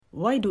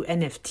why do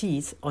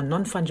NFTs, or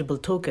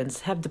non-fungible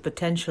tokens, have the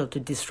potential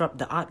to disrupt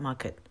the art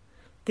market?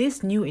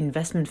 This new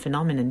investment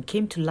phenomenon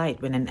came to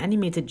light when an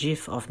animated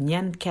GIF of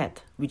Nyan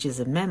Cat, which is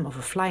a meme of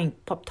a flying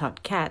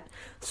Pop-Tart cat,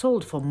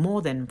 sold for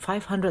more than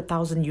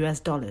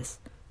 $500,000.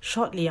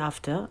 Shortly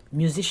after,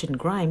 musician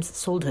Grimes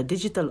sold her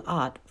digital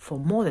art for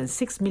more than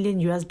 $6 million.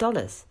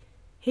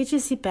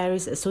 HSC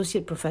Paris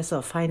Associate Professor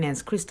of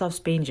Finance Christophe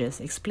Spangers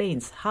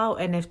explains how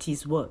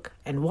NFTs work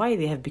and why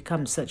they have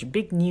become such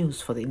big news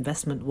for the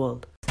investment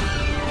world.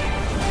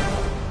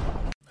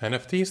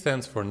 NFT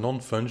stands for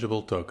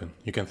non-fungible token.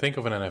 You can think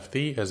of an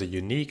NFT as a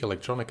unique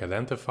electronic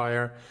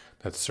identifier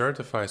that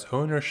certifies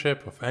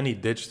ownership of any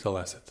digital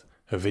asset,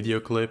 a video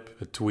clip,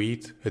 a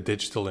tweet, a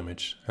digital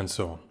image, and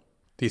so on.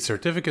 These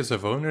certificates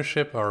of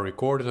ownership are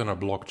recorded on a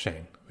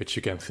blockchain, which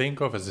you can think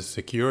of as a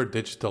secure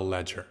digital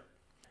ledger.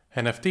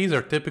 NFTs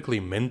are typically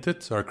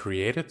minted or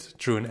created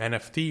through an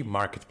NFT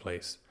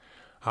marketplace,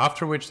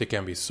 after which they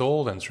can be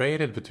sold and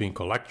traded between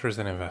collectors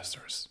and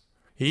investors.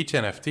 Each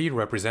NFT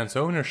represents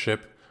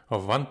ownership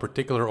of one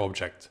particular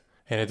object,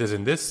 and it is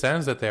in this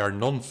sense that they are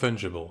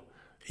non-fungible.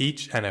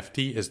 Each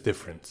NFT is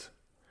different.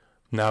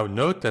 Now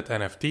note that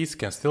NFTs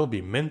can still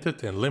be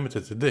minted in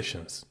limited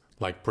editions,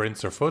 like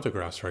prints or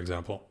photographs for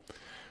example,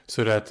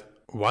 so that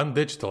one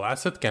digital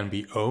asset can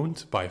be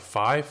owned by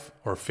 5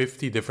 or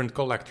 50 different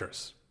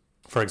collectors.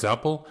 For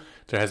example,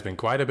 there has been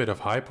quite a bit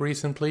of hype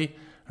recently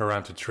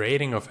around the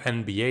trading of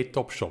NBA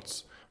Top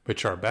Shots,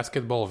 which are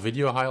basketball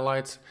video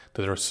highlights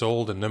that are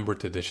sold in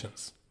numbered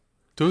editions.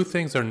 Two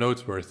things are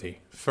noteworthy.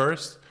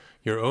 First,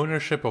 your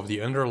ownership of the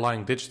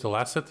underlying digital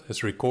asset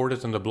is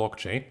recorded on the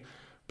blockchain,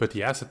 but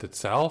the asset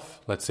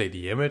itself, let's say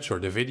the image or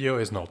the video,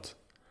 is not.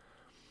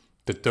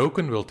 The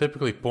token will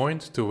typically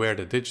point to where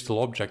the digital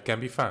object can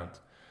be found.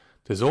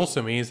 This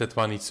also means that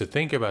one needs to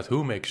think about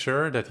who makes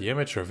sure that the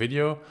image or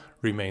video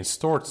remains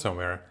stored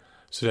somewhere,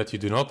 so that you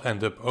do not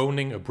end up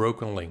owning a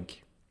broken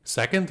link.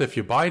 Second, if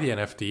you buy the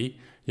NFT,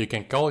 you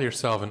can call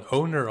yourself an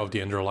owner of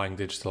the underlying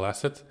digital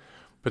asset,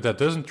 but that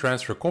doesn't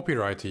transfer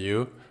copyright to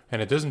you,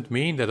 and it doesn't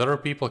mean that other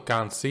people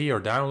can't see or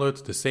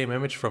download the same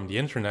image from the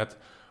internet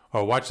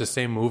or watch the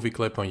same movie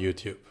clip on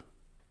YouTube.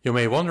 You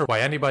may wonder why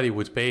anybody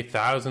would pay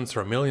thousands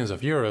or millions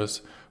of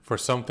euros for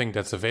something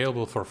that's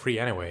available for free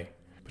anyway.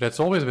 But that's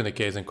always been the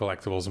case in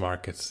collectibles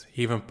markets.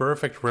 Even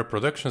perfect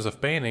reproductions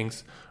of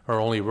paintings are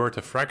only worth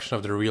a fraction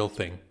of the real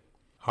thing.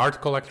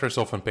 Art collectors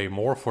often pay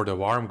more for the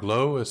warm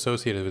glow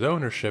associated with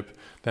ownership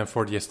than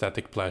for the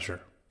aesthetic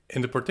pleasure.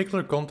 In the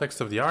particular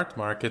context of the art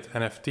market,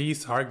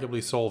 NFTs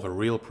arguably solve a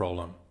real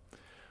problem.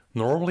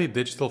 Normally,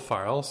 digital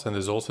files, and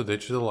thus also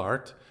digital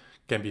art,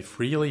 can be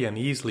freely and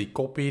easily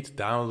copied,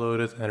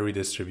 downloaded, and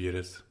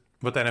redistributed.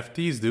 What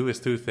NFTs do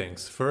is two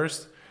things.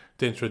 First,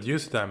 they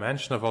introduce a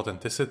dimension of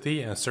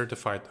authenticity and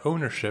certified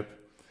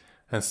ownership,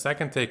 and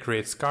second, they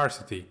create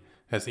scarcity,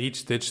 as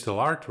each digital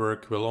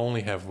artwork will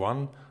only have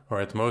one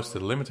or at most a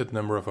limited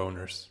number of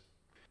owners.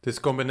 This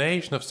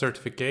combination of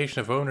certification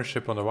of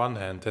ownership on the one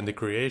hand and the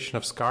creation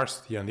of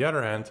scarcity on the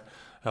other hand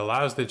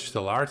allows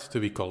digital art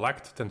to be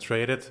collected and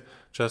traded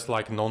just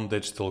like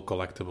non-digital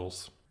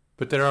collectibles.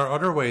 But there are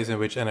other ways in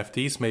which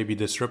NFTs may be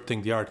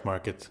disrupting the art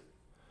market.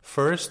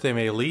 First, they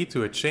may lead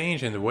to a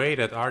change in the way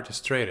that art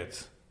is traded.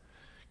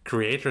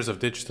 Creators of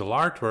digital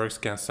artworks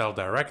can sell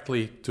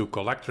directly to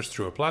collectors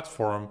through a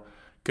platform,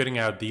 cutting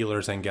out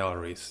dealers and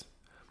galleries.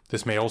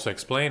 This may also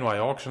explain why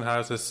auction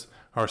houses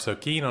are so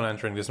keen on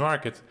entering this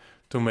market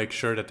to make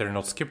sure that they're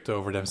not skipped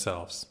over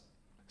themselves.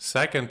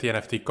 Second, the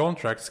NFT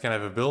contracts can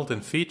have a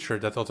built-in feature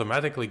that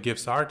automatically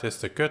gives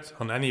artists a cut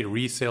on any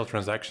resale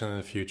transaction in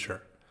the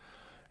future.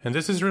 And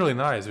this is really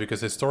nice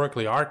because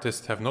historically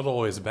artists have not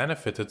always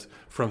benefited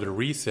from the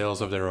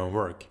resales of their own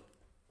work.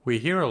 We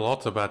hear a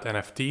lot about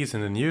NFTs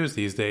in the news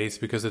these days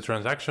because the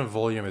transaction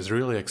volume is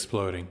really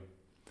exploding.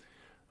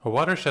 A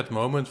watershed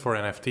moment for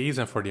NFTs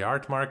and for the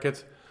art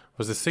market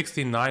was the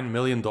 $69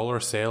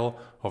 million sale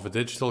of a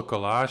digital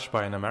collage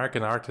by an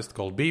American artist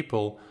called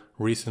Beeple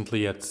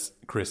recently at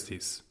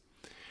Christie's.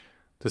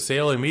 The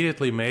sale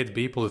immediately made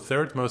Beeple the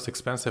third most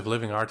expensive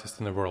living artist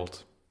in the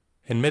world.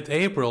 In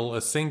mid-April,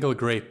 a single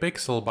grey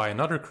pixel by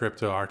another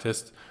crypto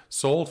artist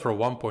sold for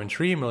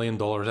 $1.3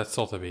 million at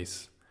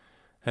Sotheby's.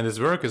 And his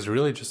work is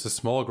really just a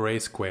small grey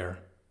square.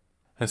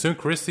 And soon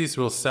Christie's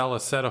will sell a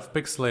set of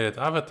pixelated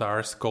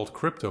avatars called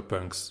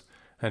CryptoPunks,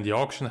 and the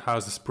auction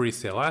house's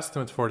pre-sale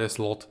estimate for this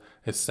lot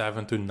is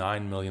 $7 to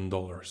 $9 million.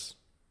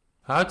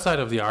 Outside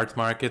of the art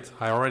market,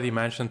 I already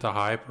mentioned the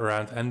hype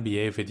around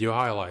NBA video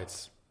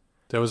highlights.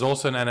 There was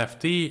also an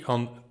NFT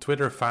on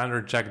Twitter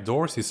founder Jack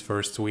Dorsey's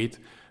first tweet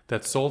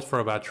that sold for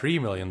about $3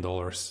 million,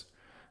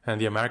 and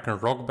the American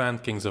rock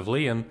band Kings of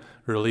Leon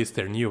released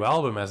their new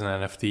album as an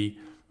NFT,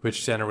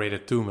 which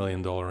generated $2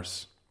 million.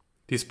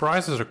 These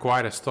prices are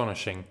quite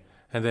astonishing,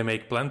 and they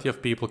make plenty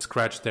of people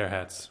scratch their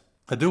heads.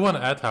 I do want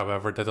to add,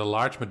 however, that a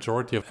large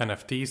majority of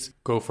NFTs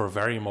go for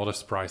very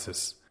modest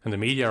prices, and the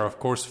media are of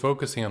course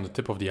focusing on the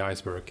tip of the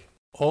iceberg.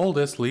 All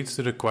this leads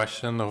to the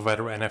question of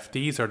whether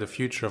NFTs are the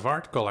future of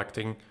art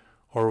collecting,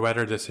 or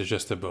whether this is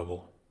just a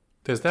bubble.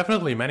 There's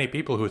definitely many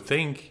people who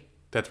think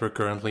that we're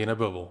currently in a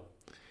bubble.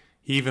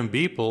 Even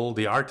Beeple,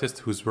 the artist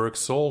whose work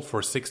sold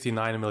for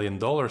 $69 million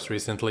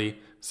recently,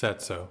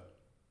 said so.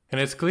 And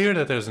it's clear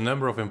that there's a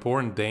number of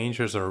important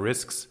dangers or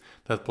risks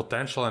that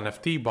potential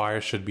NFT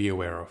buyers should be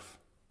aware of.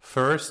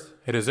 First,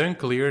 it is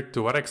unclear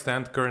to what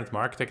extent current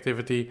market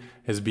activity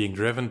is being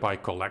driven by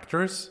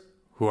collectors,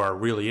 who are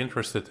really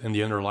interested in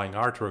the underlying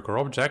artwork or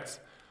objects,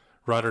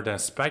 rather than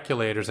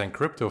speculators and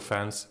crypto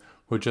fans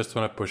who just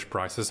want to push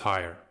prices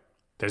higher.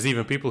 There's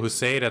even people who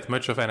say that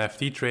much of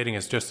NFT trading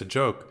is just a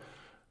joke,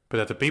 but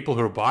that the people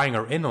who are buying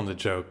are in on the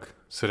joke,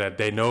 so that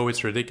they know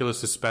it's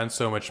ridiculous to spend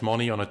so much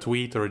money on a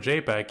tweet or a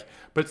JPEG,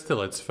 but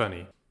still it's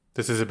funny.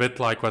 This is a bit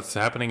like what's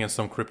happening in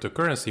some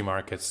cryptocurrency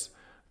markets.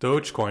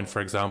 Dogecoin,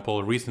 for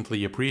example,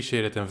 recently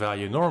appreciated in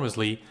value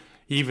enormously,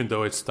 even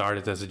though it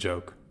started as a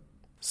joke.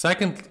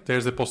 Second,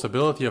 there's the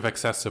possibility of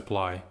excess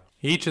supply.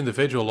 Each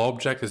individual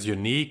object is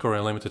unique or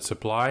in limited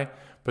supply,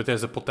 but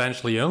there's a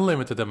potentially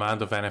unlimited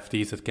amount of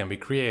NFTs that can be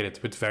created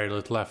with very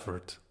little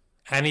effort.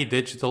 Any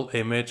digital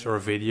image or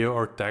video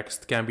or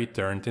text can be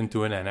turned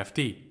into an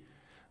NFT.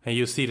 And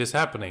you see this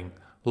happening.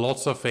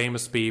 Lots of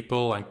famous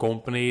people and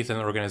companies and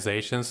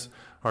organizations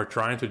are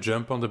trying to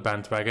jump on the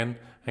bandwagon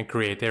and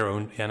create their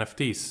own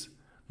NFTs.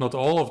 Not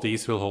all of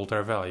these will hold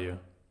their value.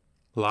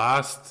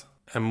 Last,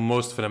 and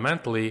most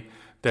fundamentally,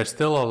 there's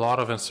still a lot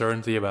of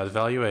uncertainty about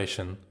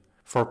valuation.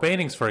 For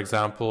paintings, for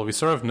example, we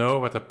sort of know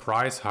what the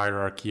price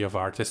hierarchy of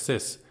artists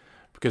is,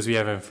 because we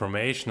have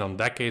information on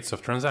decades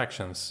of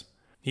transactions.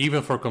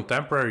 Even for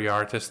contemporary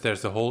artists,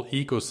 there's a whole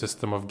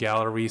ecosystem of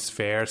galleries,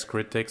 fairs,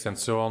 critics, and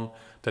so on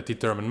that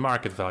determine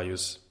market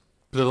values.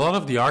 But a lot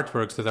of the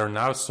artworks that are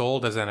now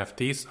sold as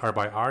NFTs are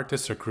by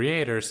artists or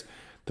creators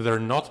that are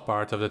not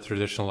part of the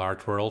traditional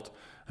art world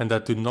and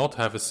that do not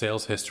have a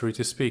sales history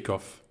to speak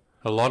of.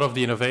 A lot of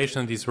the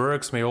innovation in these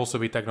works may also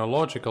be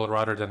technological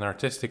rather than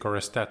artistic or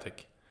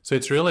aesthetic. So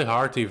it's really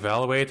hard to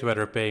evaluate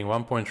whether paying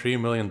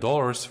 $1.3 million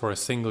for a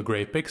single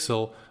gray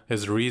pixel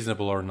is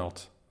reasonable or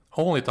not.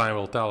 Only time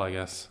will tell, I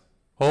guess.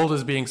 All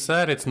this being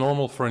said, it's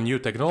normal for a new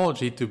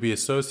technology to be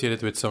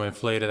associated with some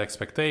inflated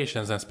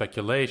expectations and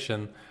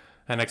speculation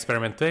and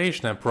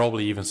experimentation and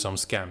probably even some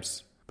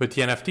scams. But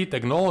the NFT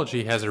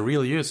technology has a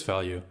real use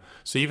value,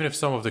 so even if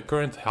some of the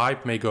current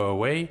hype may go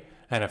away,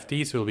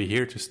 NFTs will be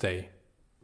here to stay.